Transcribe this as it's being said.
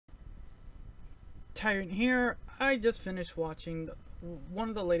Tyrant here. I just finished watching one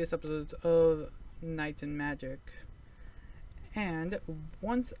of the latest episodes of Knights and Magic. And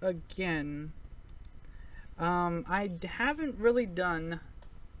once again, I haven't really done...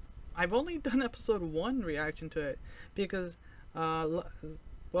 I've only done episode 1 reaction to it because, well,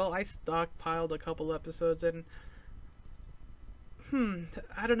 I stockpiled a couple episodes and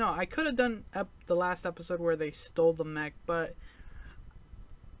I don't know. I could have done the last episode where they stole the mech, but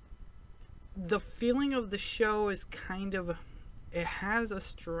the feeling of the show is kind of, it has a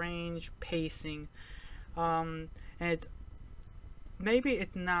strange pacing, and maybe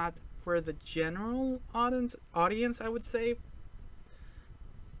it's not for the general audience, I would say,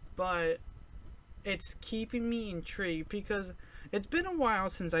 but it's keeping me intrigued because it's been a while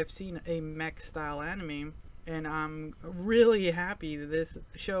since I've seen a mech style anime, and I'm really happy that this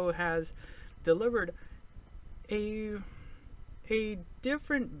show has delivered a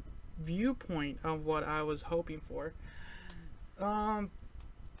different viewpoint of what I was hoping for.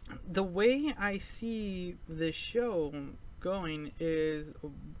 The way I see this show going is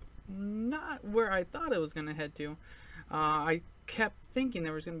not where I thought it was gonna head to. I kept thinking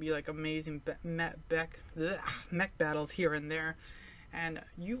there was gonna be like amazing mech battles here and there, and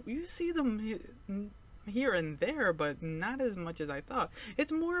you see them here and there, but not as much as I thought.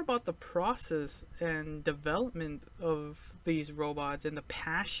 It's more about the process and development of these robots and the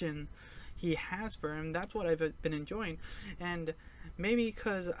passion he has for them. That's what I've been enjoying, and maybe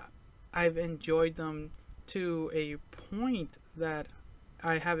because I've enjoyed them to a point that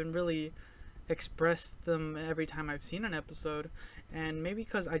I haven't really expressed them every time I've seen an episode, and maybe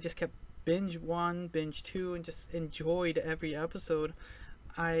because I just kept binge 1, binge 2, and just enjoyed every episode,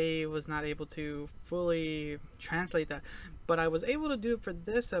 I was not able to fully translate that. But I was able to do it for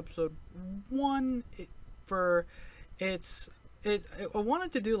this episode. I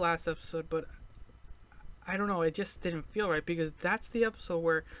wanted to do last episode, but I don't know, it just didn't feel right, because that's the episode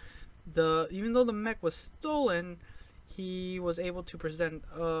where even though the mech was stolen, he was able to present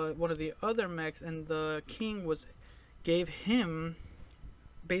one of the other mechs, and the king gave him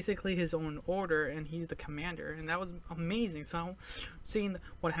basically his own order, and he's the commander, and that was amazing. So seeing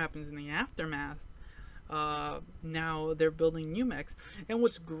what happens in the aftermath, now they're building new mechs, and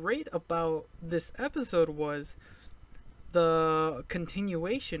what's great about this episode was the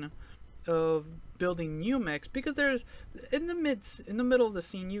continuation of building new mechs, because there's in the middle of the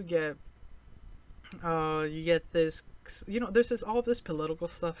scene you get this, there's all this political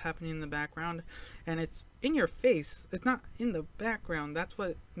stuff happening in the background, and it's in your face. It's not in the background. That's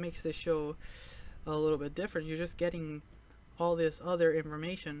what makes this show a little bit different. You're just getting all this other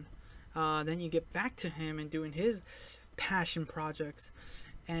information. Then you get back to him and doing his passion projects,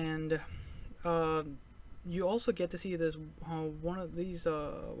 and you also get to see this one of these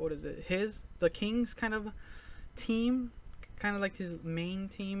the king's kind of team, kind of like his main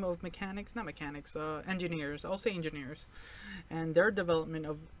team of engineers. I'll say engineers, and their development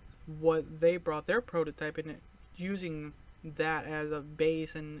of what they brought, their prototype, and using that as a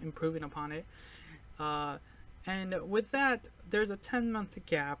base and improving upon it. And with that, there's a 10-month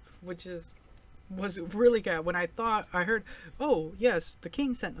gap, which was really good. When I heard, oh yes, the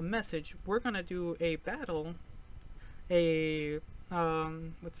king sent a message, we're gonna do a battle, a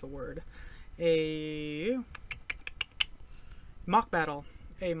mock battle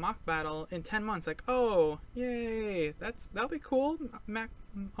in 10 months. Like, oh yay, that'll be cool.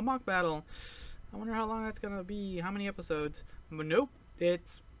 A mock battle. I wonder how long that's gonna be, how many episodes. But nope,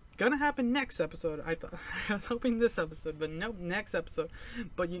 it's gonna happen next episode. I was hoping this episode, but nope, next episode.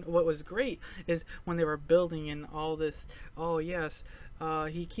 But you know what was great is when they were building and all this, oh yes,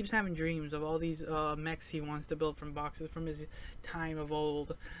 he keeps having dreams of all these mechs he wants to build from boxes from his time of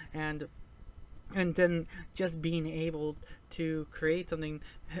old, and then just being able to create something,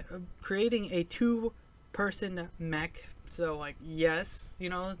 creating a 2-person mech. So like, yes,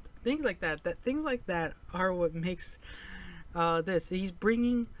 things like that are what makes this. He's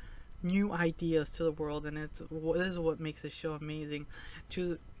bringing new ideas to the world, and this is what makes this show amazing,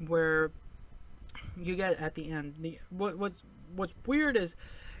 to where you get at the end. What's weird is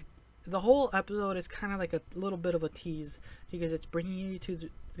the whole episode is kind of like a little bit of a tease, because it's bringing you to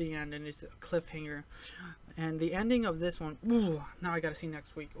the end, and it's a cliffhanger. And the ending of this one, ooh, now I gotta see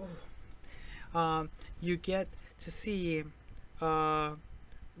next week. Ooh. You get to see what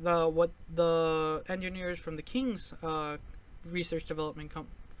the engineers from the king's research development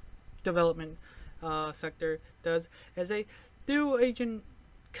sector does, as they do I'm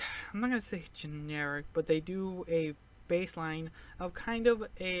not gonna say generic, but they do a baseline of kind of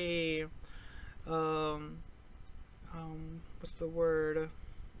a what's the word,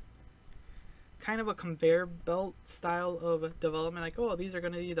 kind of a conveyor belt style of development. Like, oh, these are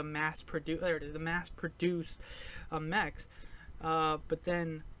going to be the mass produced. There it is, the mass produced mechs. But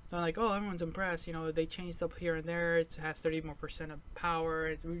then they're like, oh, everyone's impressed. You know, they changed up here and there. It has 30% more of power.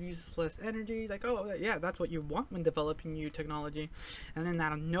 It uses less energy. Like, oh, yeah, that's what you want when developing new technology. And then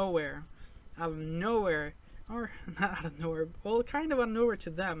out of nowhere, or not out of nowhere, well, kind of out of nowhere to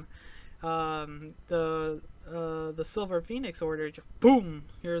them, the Silver Phoenix Order, just boom,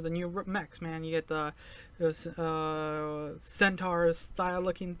 here are the new mechs, man. You get the Centaur style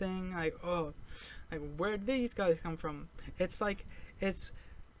looking thing. Like, oh, like, where did these guys come from? It's like, it's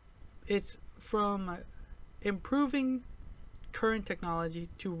from improving current technology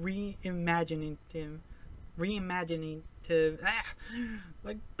to reimagining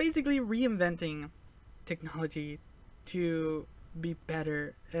like basically reinventing technology to be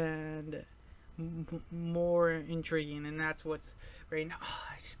better and more intriguing. And that's what's right now. Oh,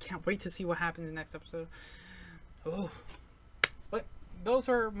 I just can't wait to see what happens in the next episode. Oh, but those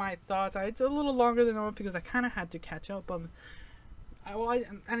are my thoughts. It's a little longer than normal because I kind of had to catch up on. I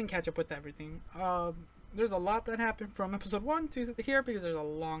didn't catch up with everything. There's a lot that happened from episode 1 to here because there's a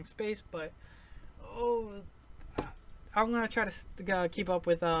long space. But I'm gonna try to keep up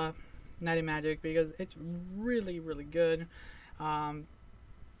with Night and Magic because it's really, really good.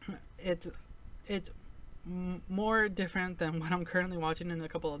 It's more different than what I'm currently watching in a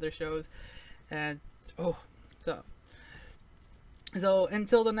couple other shows, and so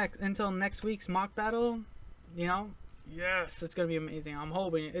until next week's mock battle, you know, yes, it's gonna be amazing. I'm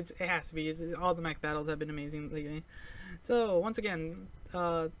hoping it has to be. All the mech battles have been amazing lately. So once again,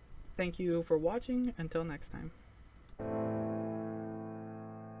 thank you for watching. Until next time.